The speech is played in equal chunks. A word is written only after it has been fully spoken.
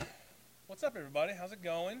What's up, everybody? How's it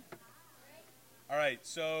going? All right,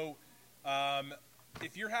 so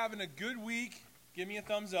if you're having a good week, give me a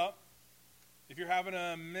thumbs up. If you're having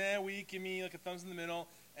a meh week, give me like a thumbs in the middle.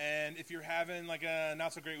 And if you're having like a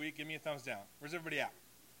not so great week, give me a thumbs down. Where's everybody at?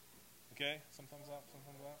 Okay, some thumbs up, some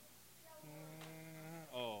thumbs up.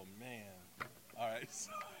 Oh man. All right.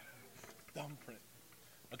 Thumbprint.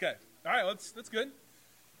 Okay. All right. That's good.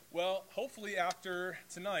 Well, hopefully after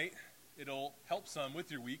tonight, it'll help some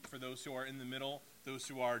with your week for those who are in the middle, those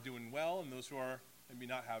who are doing well, and those who are maybe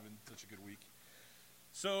not having such a good week.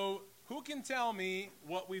 So, who can tell me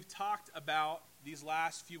what we've talked about these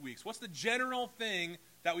last few weeks? What's the general thing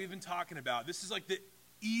that we've been talking about? This is like the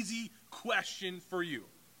easy question for you.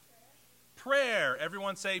 Prayer.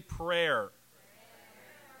 Everyone say prayer.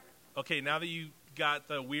 Okay, now that you got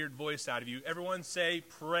the weird voice out of you, everyone say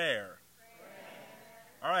prayer.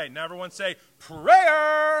 All right, now everyone say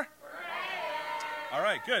prayer. All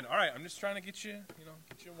right, good. All right, I'm just trying to get you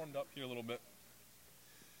warmed up here a little bit.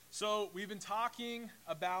 So we've been talking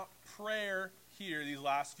about prayer here these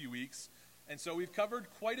last few weeks, and so we've covered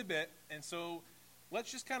quite a bit, and so let's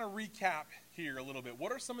just kind of recap here a little bit.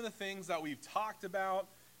 What are some of the things that we've talked about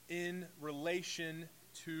in relation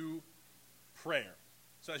to prayer?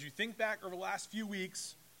 So as you think back over the last few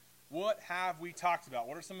weeks, what have we talked about?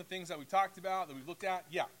 What are some of the things that we talked about, that we've looked at?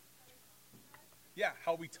 Yeah,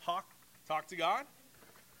 how we talk to God.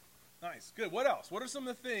 Nice, good. What else? What are some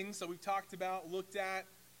of the things that we've talked about, looked at?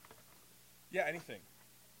 Yeah, anything.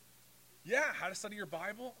 Yeah, how to study your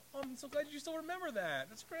Bible. Oh, I'm so glad you still remember that.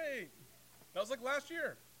 That's great. That was like last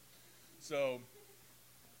year. So,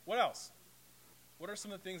 what else? What are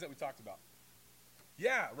some of the things that we talked about?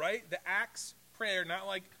 Yeah, right? The Axe prayer, not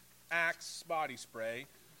like Axe body spray,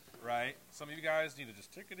 right? Some of you guys need to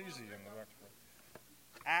just take it easy and go back to prayer.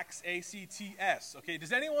 Axe, A-C-T-S. Okay,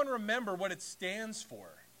 does anyone remember what it stands for?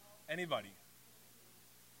 Anybody?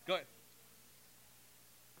 Go ahead.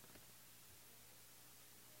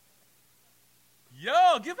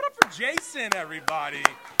 Yo, give it up for Jason, everybody.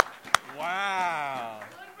 Wow.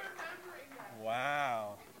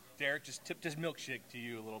 Wow. Derek just tipped his milkshake to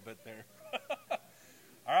you a little bit there.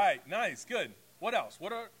 All right, nice, good. What else?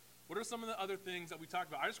 What are some of the other things that we talked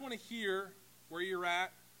about? I just want to hear where you're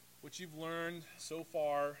at, what you've learned so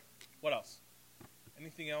far. What else?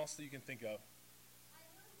 Anything else that you can think of?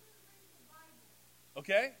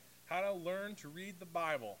 Okay, how to learn to read the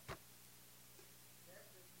Bible.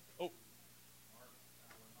 Oh.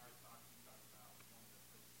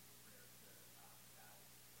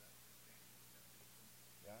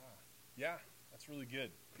 Yeah, that's really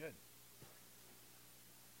good. Good.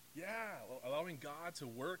 Yeah, allowing God to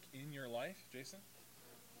work in your life, Jason.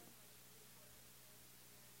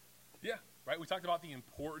 Yeah, right. We talked about the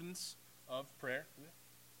importance of prayer.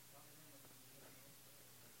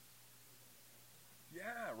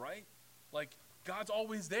 Yeah, right. Like God's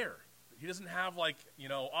always there. He doesn't have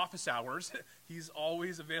office hours. He's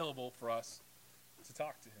always available for us to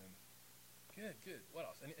talk to him. Good. What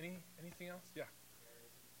else? Anything else? Yeah.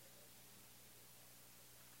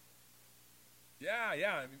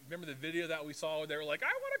 Yeah. Remember the video that we saw where they were like, I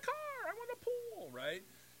want a car, I want a pool, right?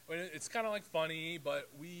 It's kind of like funny, but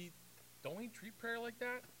don't we treat prayer like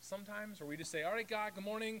that sometimes? Or we just say, all right, God, good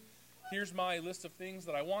morning. Here's my list of things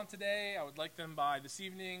that I want today. I would like them by this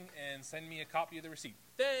evening, and send me a copy of the receipt.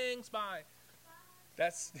 Thanks, bye.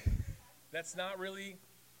 That's not really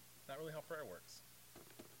how prayer works.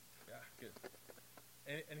 Yeah, good.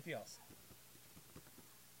 Anything else?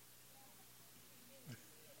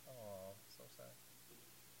 Oh, so sad.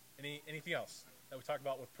 Anything else that we talk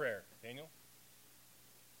about with prayer? Daniel?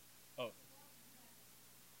 Oh.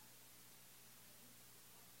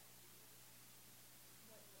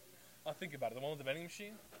 I'll think about it. The one with the vending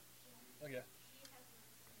machine? Okay.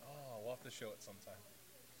 Oh, we'll have to show it sometime.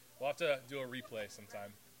 We'll have to do a replay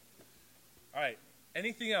sometime. All right.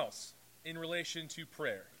 Anything else in relation to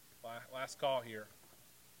prayer? Last call here.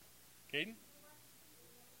 Caden?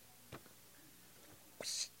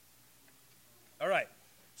 All right.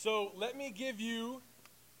 So let me give you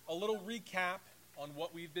a little recap on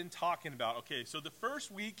what we've been talking about. Okay, so the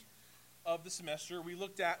first week of the semester, we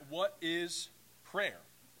looked at what is prayer.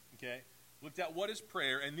 Okay, looked at what is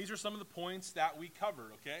prayer, and these are some of the points that we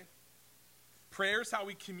covered, okay? Prayer is how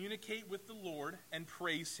we communicate with the Lord and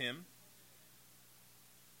praise Him.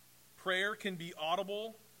 Prayer can be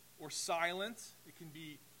audible or silent. It can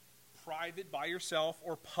be private by yourself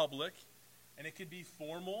or public, and it could be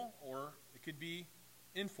formal or it could be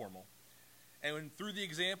informal. And through the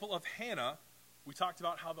example of Hannah, we talked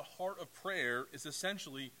about how the heart of prayer is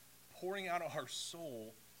essentially pouring out our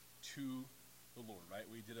soul to the Lord, right?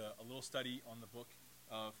 We did a little study on the book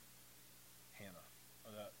of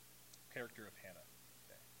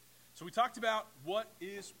So we talked about what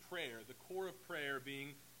is prayer, the core of prayer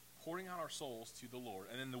being pouring out our souls to the Lord.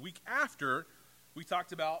 And then the week after, we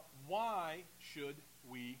talked about why should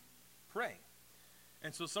we pray.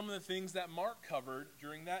 And so some of the things that Mark covered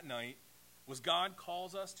during that night was God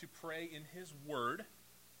calls us to pray in his word.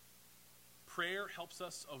 Prayer helps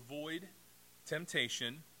us avoid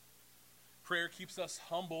temptation. Prayer keeps us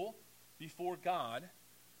humble before God.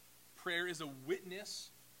 Prayer is a witness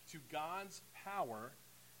to God's power.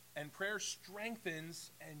 And prayer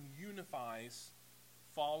strengthens and unifies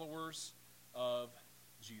followers of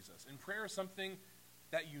Jesus. And prayer is something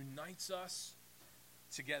that unites us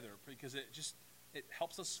together because it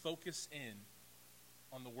helps us focus in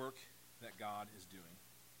on the work that God is doing.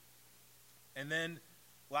 And then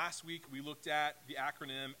last week we looked at the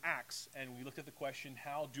acronym ACTS, and we looked at the question,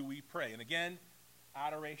 how do we pray? And again,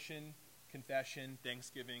 adoration, confession,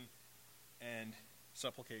 thanksgiving, and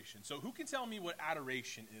supplication. So who can tell me what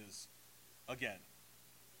adoration is again?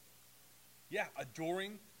 Yeah,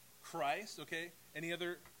 adoring Christ, okay?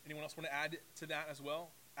 Anyone else want to add to that as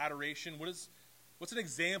well? Adoration, what's an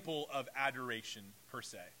example of adoration per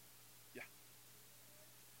se?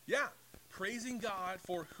 Yeah, praising God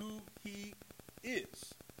for who he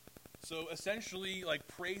is. So essentially, like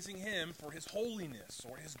praising him for his holiness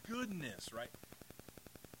or his goodness, right?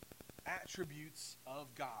 Attributes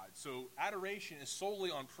of God. So adoration is solely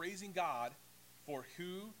on praising God for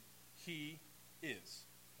who he is.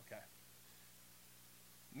 Okay.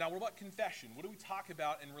 Now, what about confession? What do we talk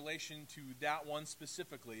about in relation to that one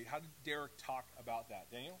specifically? How did Derek talk about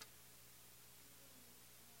that? Daniel?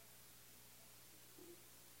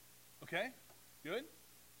 Okay, good.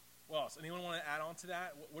 What else? Anyone want to add on to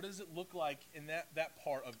that? What does it look like in that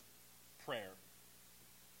part of prayer?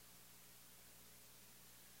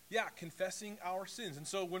 Yeah, confessing our sins. And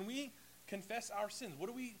so when we confess our sins, what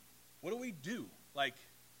do we do? Like,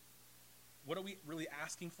 what are we really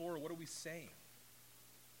asking for, or what are we saying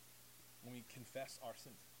when we confess our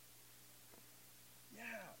sins? Yeah,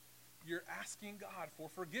 you're asking God for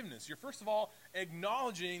forgiveness. You're first of all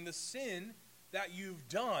acknowledging the sin that you've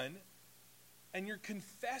done, and you're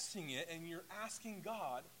confessing it, and you're asking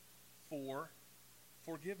God for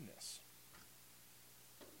forgiveness.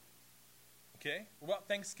 Okay? What about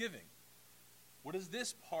thanksgiving? What is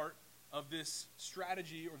this part of this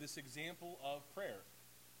strategy or this example of prayer?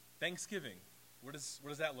 Thanksgiving. What does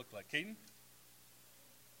that look like? Caden?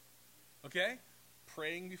 Okay?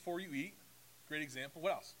 Praying before you eat. Great example.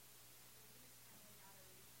 What else?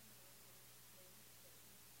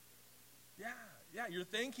 Yeah, you're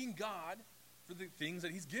thanking God for the things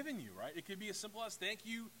that he's given you, right? It could be as simple as thank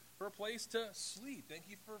you for a place to sleep. Thank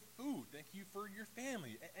you for food. Thank you for your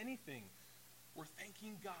family. Anything. We're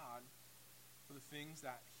thanking God for the things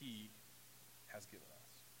that he has given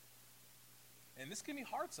us. And this can be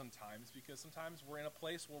hard sometimes because sometimes we're in a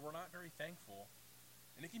place where we're not very thankful.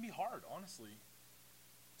 And it can be hard, honestly,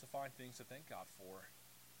 to find things to thank God for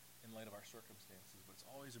in light of our circumstances. But it's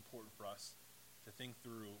always important for us to think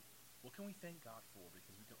through, what can we thank God for?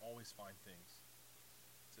 Because we can always find things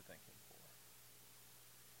to thank him for.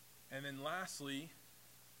 And then lastly,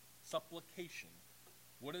 supplication.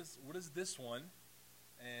 What is this one?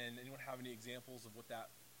 And anyone have any examples of what that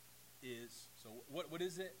is? So what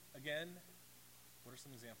is it again? What are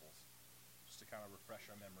some examples? Just to kind of refresh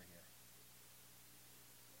our memory here.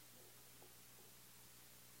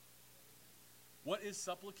 What is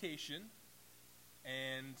supplication?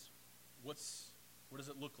 And what does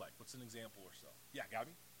it look like? What's an example or so? Yeah,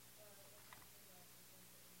 Gabby?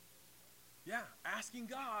 Yeah, asking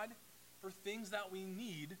God for things that we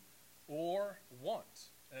need or want.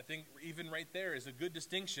 And I think even right there is a good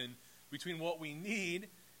distinction between what we need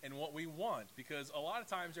and what we want. Because a lot of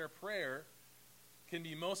times our prayer can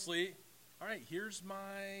be mostly, all right, here's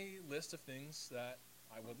my list of things that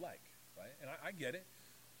I would like, right? And I get it.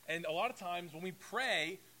 And a lot of times when we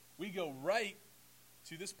pray, we go right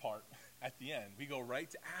to this part at the end. We go right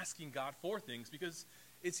to asking God for things because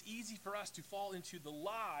it's easy for us to fall into the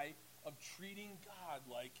lie of treating God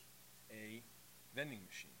like a vending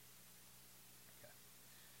machine. Okay.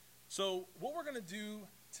 So what we're going to do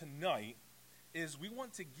tonight is we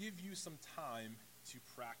want to give you some time to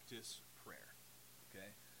practice prayer. Okay?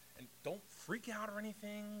 And don't freak out or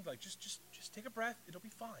anything. Like just take a breath. It'll be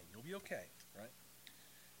fine. You'll be okay, right?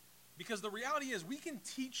 Because the reality is we can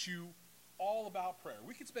teach you all about prayer.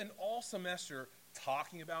 We could spend all semester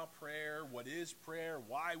talking about prayer, what is prayer,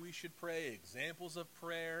 why we should pray, examples of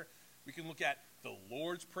prayer. We can look at the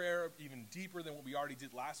Lord's Prayer even deeper than what we already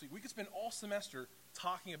did last week. We could spend all semester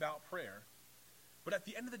talking about prayer. But at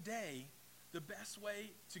the end of the day, the best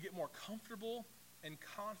way to get more comfortable and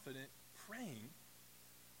confident praying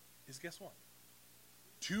is guess what?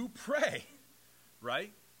 To pray,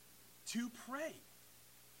 right? To pray.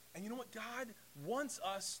 And you know what? God wants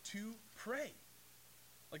us to pray.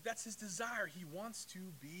 Like, that's his desire. He wants to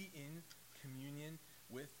be in communion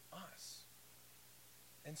with us.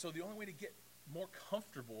 And so the only way to get more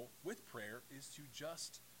comfortable with prayer is to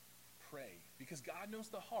just pray. Because God knows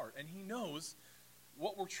the heart, and he knows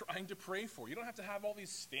what we're trying to pray for. You don't have to have all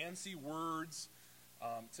these fancy words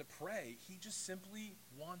to pray. He just simply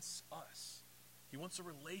wants us. He wants a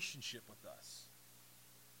relationship with us.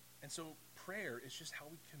 And so prayer is just how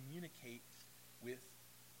we communicate with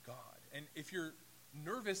God. And if you're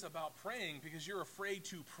nervous about praying because you're afraid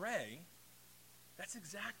to pray, that's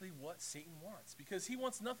exactly what Satan wants. Because he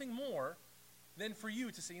wants nothing more than for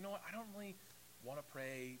you to say, you know what, I don't really want to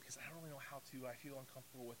pray because I don't really know how to. I feel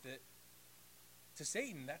uncomfortable with it. To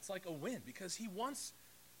Satan, that's like a win because he wants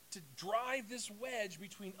to drive this wedge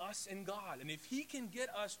between us and God. And if he can get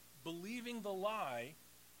us believing the lie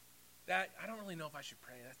that I don't really know if I should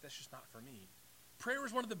pray, that's just not for me. Prayer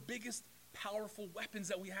is one of the biggest powerful weapons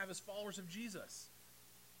that we have as followers of Jesus.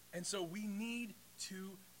 And so we need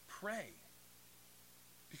to pray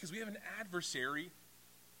because we have an adversary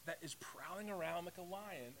that is prowling around like a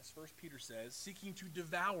lion, as 1 Peter says, seeking to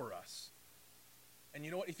devour us. And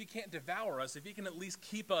you know what? If he can't devour us, if he can at least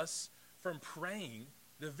keep us from praying,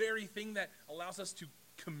 the very thing that allows us to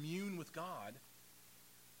commune with God,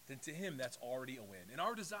 then to him that's already a win. And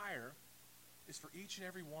our desire is for each and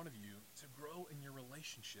every one of you to grow in your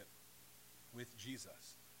relationship with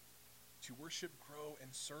Jesus, to worship, grow,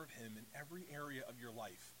 and serve him in every area of your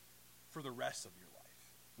life for the rest of your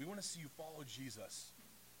life. We want to see you follow Jesus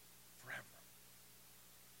forever.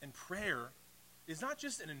 And prayer is not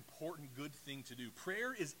just an important good thing to do.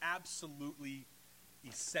 Prayer is absolutely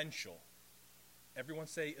essential. Everyone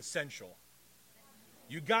say essential.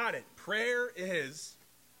 You got it. Prayer is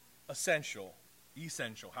essential.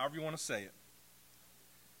 Essential. However you want to say it.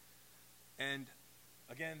 And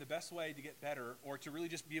again, the best way to get better or to really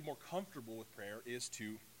just be more comfortable with prayer is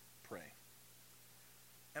to pray.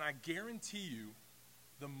 And I guarantee you,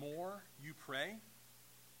 the more you pray,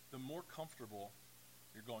 the more comfortable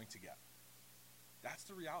you're going to get. That's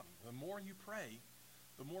the reality. The more you pray,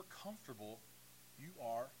 the more comfortable you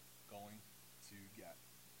are going to get.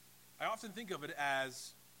 I often think of it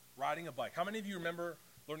as riding a bike. How many of you remember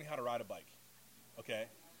learning how to ride a bike? Okay,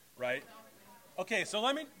 right? Okay, so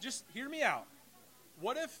let me just hear me out.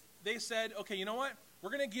 What if they said, okay, you know what?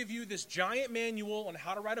 We're going to give you this giant manual on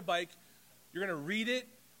how to ride a bike. You're going to read it.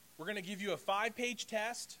 We're going to give you a 5-page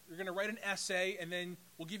test. You're going to write an essay, and then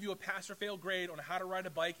we'll give you a pass or fail grade on how to ride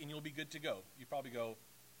a bike, and you'll be good to go. You probably go,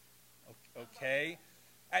 okay.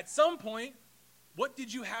 At some point, what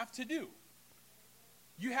did you have to do?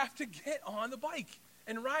 You have to get on the bike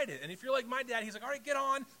and ride it. And if you're like my dad, he's like, all right, get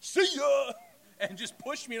on. See ya. And just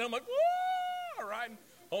push me, and I'm like, whoa, riding,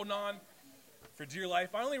 holding on for dear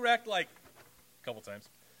life. I only wrecked like a couple times.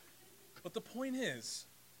 But the point is,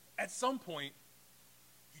 at some point,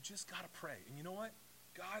 you just got to pray. And you know what?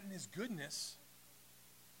 God in his goodness,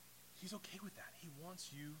 he's okay with that. He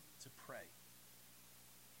wants you to pray.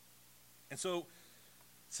 And so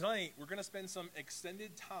tonight, we're going to spend some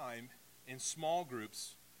extended time in small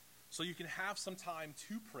groups so you can have some time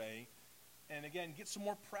to pray and, again, get some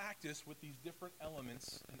more practice with these different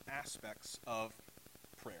elements and aspects of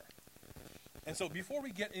prayer. And so before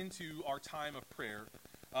we get into our time of prayer,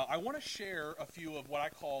 I want to share a few of what I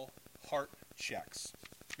call heart checks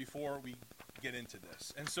before we get into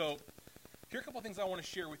this. And so here are a couple of things I want to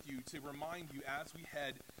share with you to remind you as we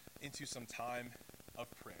head into some time of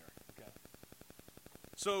prayer. Okay?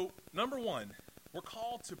 So, number one, we're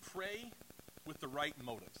called to pray with the right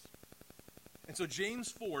motives. And so James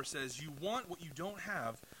 4 says, you want what you don't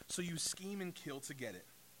have, so you scheme and kill to get it.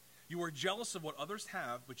 You are jealous of what others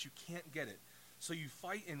have, but you can't get it. So you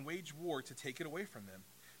fight and wage war to take it away from them.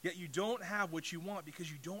 Yet you don't have what you want because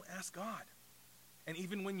you don't ask God. And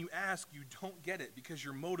even when you ask, you don't get it because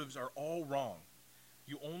your motives are all wrong.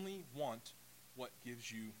 You only want what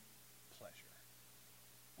gives you pleasure.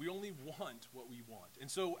 We only want what we want. And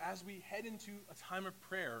so as we head into a time of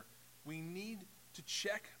prayer, we need to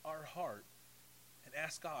check our heart and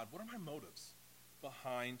ask God, what are my motives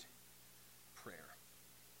behind prayer?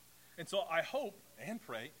 And so I hope and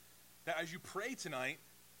pray that as you pray tonight,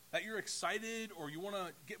 that you're excited or you want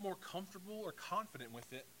to get more comfortable or confident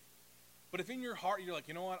with it. But if in your heart you're like,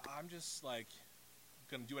 you know what, I'm just like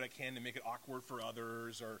going to do what I can to make it awkward for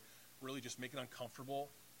others or really just make it uncomfortable,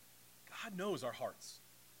 God knows our hearts.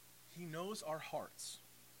 He knows our hearts.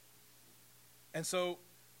 And so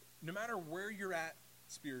no matter where you're at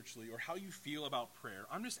spiritually or how you feel about prayer,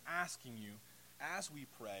 I'm just asking you, as we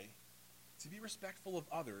pray, to be respectful of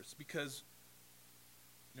others, because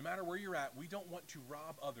no matter where you're at, we don't want to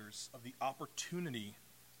rob others of the opportunity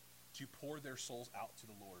to pour their souls out to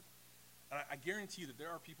the Lord. And I guarantee you that there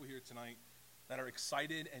are people here tonight that are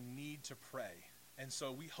excited and need to pray. And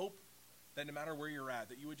so we hope that no matter where you're at,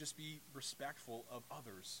 that you would just be respectful of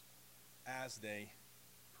others as they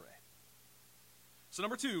pray. So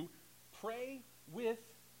number 2, pray with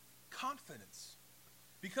confidence.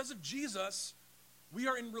 Because of Jesus, we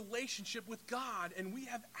are in relationship with God, and we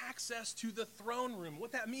have access to the throne room.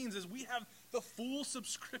 What that means is we have the full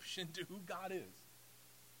subscription to who God is.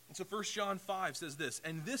 And so 1 John 5 says this,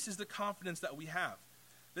 "And this is the confidence that we have,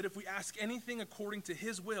 that if we ask anything according to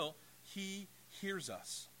his will, he hears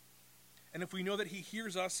us. And if we know that he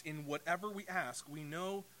hears us in whatever we ask, we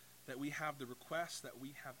know that we have the request that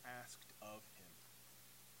we have asked of him."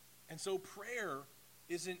 And so prayer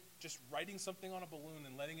isn't just writing something on a balloon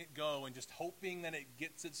and letting it go and just hoping that it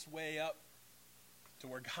gets its way up to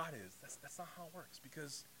where God is. That's not how it works,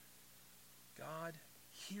 because God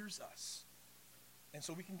hears us. And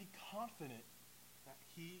so we can be confident that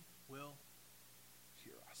he will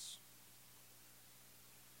hear us.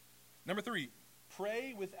 Number 3,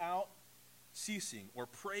 pray without ceasing, or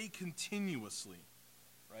pray continuously,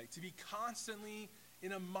 right? To be constantly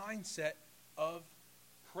in a mindset of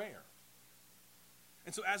prayer.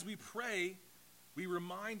 And so as we pray, we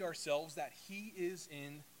remind ourselves that he is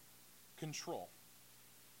in control.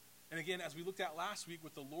 And again, as we looked at last week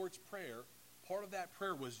with the Lord's Prayer, part of that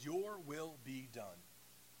prayer was, "Your will be done."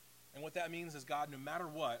 And what that means is, God, no matter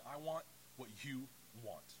what, I want what you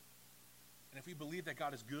want. And if we believe that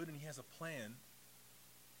God is good and he has a plan,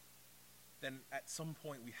 then at some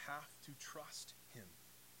point we have to trust him,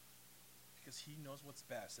 because he knows what's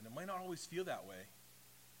best. And it might not always feel that way,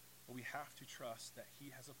 but we have to trust that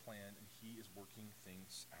he has a plan and he is working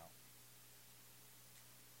things out.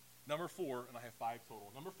 Number 4, and I have 5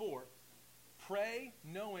 total. Number 4, pray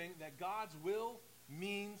knowing that God's will,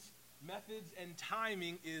 means, methods, and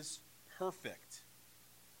timing is perfect.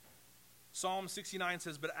 Psalm 69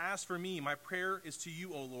 says, "But as for me, my prayer is to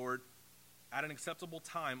you, O Lord, at an acceptable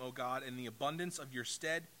time, O God, in the abundance of your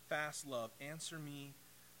steadfast love. Answer me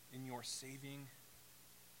in your saving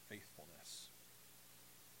faithfulness."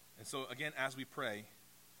 And so again, as we pray,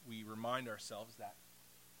 we remind ourselves that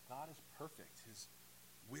God is perfect. His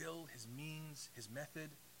will, his means, his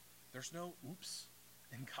method, there's no oops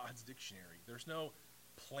in God's dictionary. There's no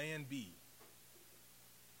plan B.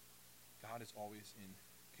 God is always in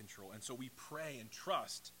control. And so we pray and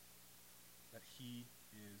trust that he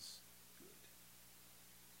is good.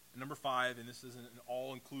 And number 5, and this isn't an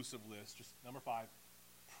all-inclusive list, just number 5,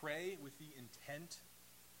 pray with the intent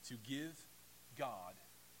to give God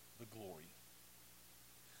the glory.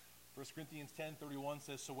 1 Corinthians 10:31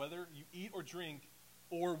 says, "So whether you eat or drink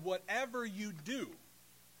or whatever you do,"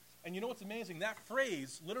 and you know what's amazing? That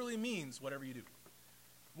phrase literally means whatever you do.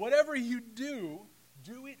 Whatever you do,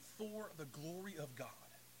 do it for the glory of God.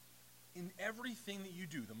 In everything that you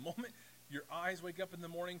do, the moment your eyes wake up in the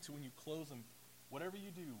morning to when you close them, whatever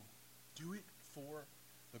you do it for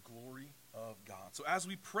the glory of God. So as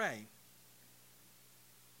we pray,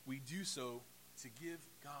 we do so to give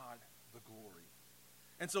God the glory.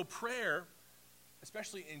 And so prayer,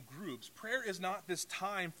 especially in groups, prayer is not this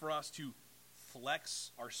time for us to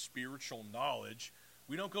flex our spiritual knowledge.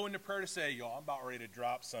 We don't go into prayer to say, "Yo, I'm about ready to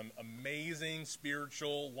drop some amazing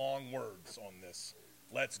spiritual long words on this.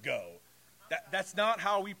 Let's go." That's not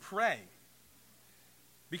how we pray.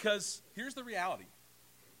 Because here's the reality.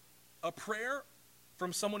 A prayer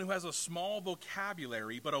from someone who has a small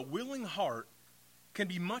vocabulary but a willing heart can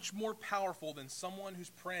be much more powerful than someone who's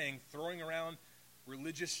praying, throwing around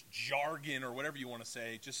religious jargon or whatever you want to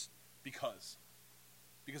say, just because.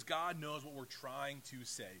 Because God knows what we're trying to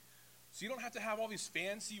say. So you don't have to have all these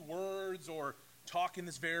fancy words or talk in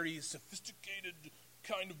this very sophisticated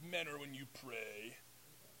kind of manner when you pray.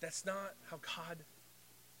 That's not how God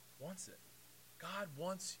wants it. God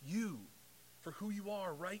wants you for who you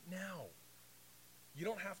are right now. You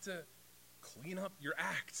don't have to clean up your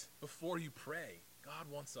act before you pray. God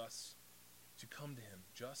wants us to come to him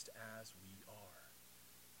just as we are.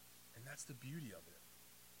 And that's the beauty of it,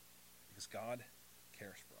 because God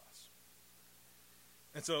cares for us.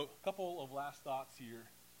 And so a couple of last thoughts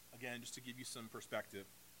here, again, just to give you some perspective.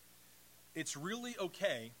 It's really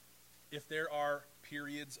okay if there are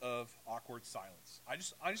periods of awkward silence. I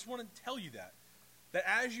just want to tell you that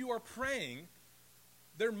as you are praying,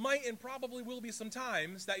 there might and probably will be some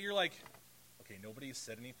times that you're like, okay, nobody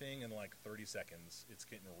said anything in like 30 seconds. It's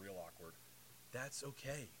getting real awkward. That's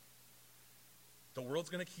okay. The world's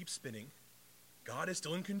going to keep spinning. God is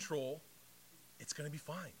still in control. it's going to be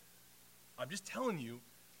fine. I'm just telling you,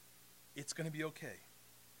 it's going to be okay.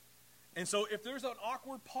 And so if there's an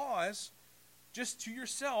awkward pause, just to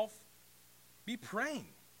yourself, be praying.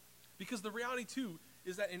 Because the reality, too,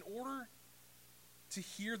 is that in order to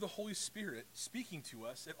hear the Holy Spirit speaking to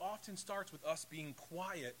us, it often starts with us being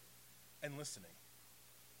quiet and listening.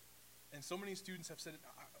 And so many students have said,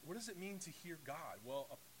 what does it mean to hear God? Well,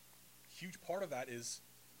 a huge part of that is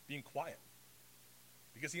being quiet.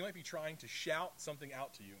 Because he might be trying to shout something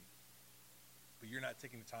out to you, but you're not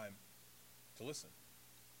taking the time to listen.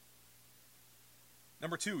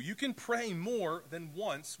 Number 2, you can pray more than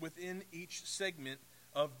once within each segment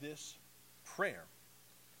of this prayer.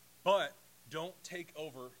 But don't take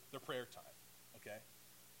over the prayer time, okay?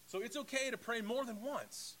 So it's okay to pray more than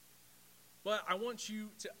once. But I want you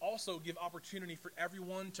to also give opportunity for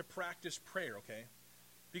everyone to practice prayer, okay?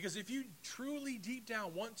 Because if you truly deep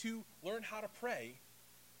down want to learn how to pray,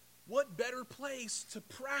 what better place to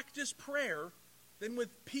practice prayer than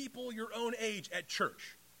with people your own age at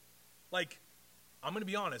church? Like, I'm going to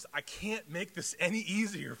be honest, I can't make this any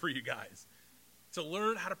easier for you guys to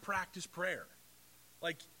learn how to practice prayer.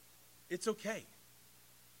 Like, it's okay.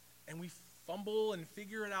 And we fumble and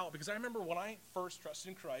figure it out. Because I remember when I first trusted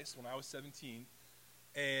in Christ when I was 17,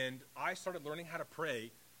 and I started learning how to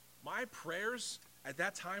pray, my prayers at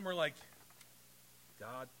that time were like,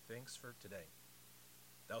 God, thanks for today.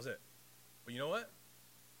 That was it. But you know what?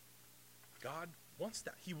 God wants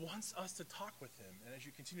that. He wants us to talk with him. And as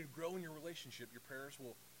you continue to grow in your relationship, your prayers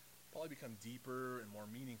will probably become deeper and more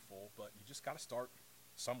meaningful, but you just got to start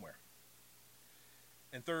somewhere.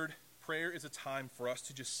 And third, prayer is a time for us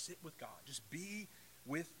to just sit with God, just be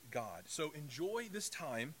with God. So enjoy this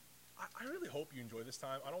time. I really hope you enjoy this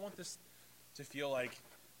time. I don't want this to feel like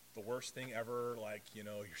the worst thing ever, like, you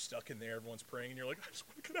know, you're stuck in there, everyone's praying, and you're like, I just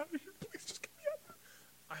want to get out of here, please just get me out.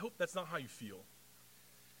 I hope that's not how you feel.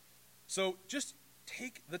 So just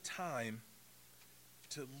take the time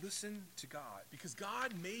to listen to God, because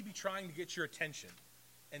God may be trying to get your attention,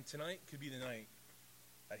 and tonight could be the night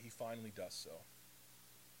that he finally does so.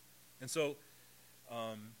 And so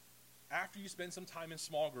after you spend some time in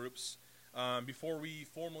small groups, before we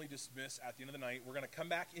formally dismiss at the end of the night, we're going to come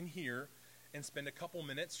back in here and spend a couple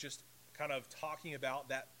minutes just kind of talking about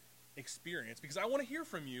that experience, because I want to hear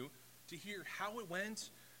from you, to hear how it went.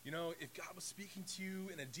 You know, if God was speaking to you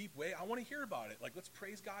in a deep way, I want to hear about it. Like, let's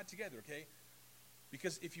praise God together, okay?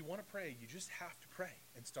 Because if you want to pray, you just have to pray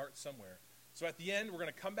and start somewhere. So at the end, we're going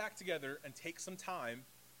to come back together and take some time,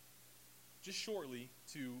 just shortly,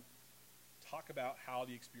 to talk about how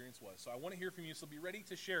the experience was. So I want to hear from you, so be ready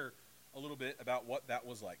to share a little bit about what that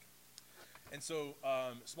was like. And so,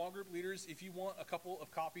 small group leaders, if you want a couple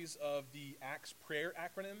of copies of the ACTS prayer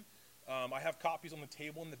acronym, I have copies on the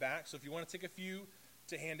table in the back. So if you want to take a few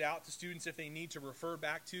to hand out to students if they need to refer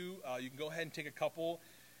back to, you can go ahead and take a couple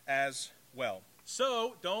as well.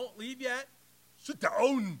 So don't leave yet. Sit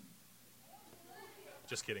down.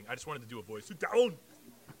 Just kidding. I just wanted to do a voice. Sit down.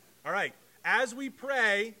 All right. As we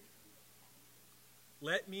pray,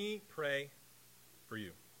 let me pray for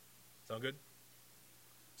you. Sound good?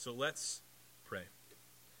 So let's pray.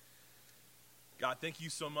 God, thank you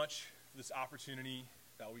so much for this opportunity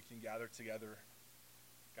that we can gather together.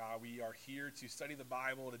 God, we are here to study the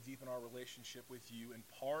Bible, to deepen our relationship with you, and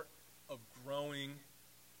part of growing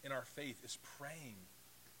in our faith is praying.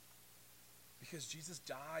 Because Jesus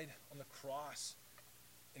died on the cross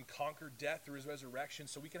and conquered death through his resurrection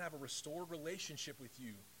so we can have a restored relationship with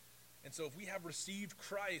you. And so if we have received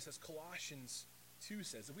Christ, as Colossians 2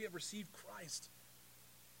 says, if we have received Christ,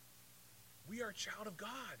 we are a child of God.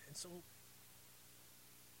 And so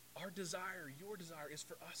our desire, your desire, is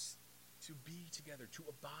for us to be together, to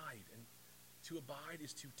abide. And to abide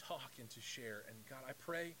is to talk and to share. And God, I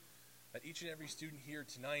pray that each and every student here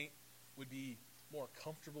tonight would be more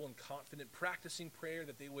comfortable and confident practicing prayer,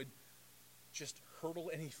 that they would just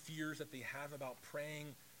hurdle any fears that they have about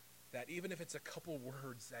praying, that even if it's a couple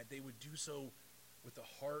words, that they would do so with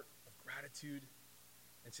a heart of gratitude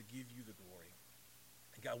and to give you the glory.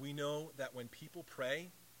 And God, we know that when people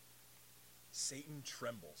pray, Satan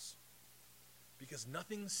trembles. Because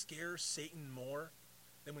nothing scares Satan more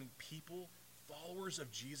than when people, followers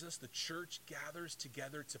of Jesus, the church, gathers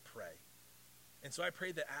together to pray. And so I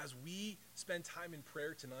pray that as we spend time in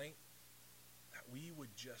prayer tonight, that we would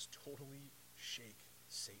just totally shake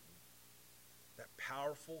Satan. That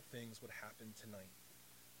powerful things would happen tonight.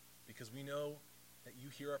 Because we know that you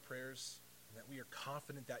hear our prayers and that we are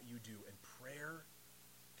confident that you do. And prayer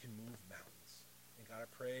can move mountains. And God, I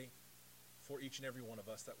pray for each and every one of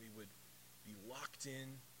us that we would be locked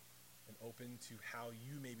in and open to how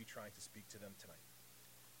you may be trying to speak to them tonight.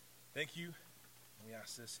 Thank you And we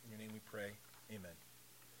ask this in your name we pray. Amen.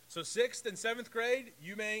 So 6th and 7th grade,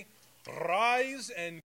 you may rise and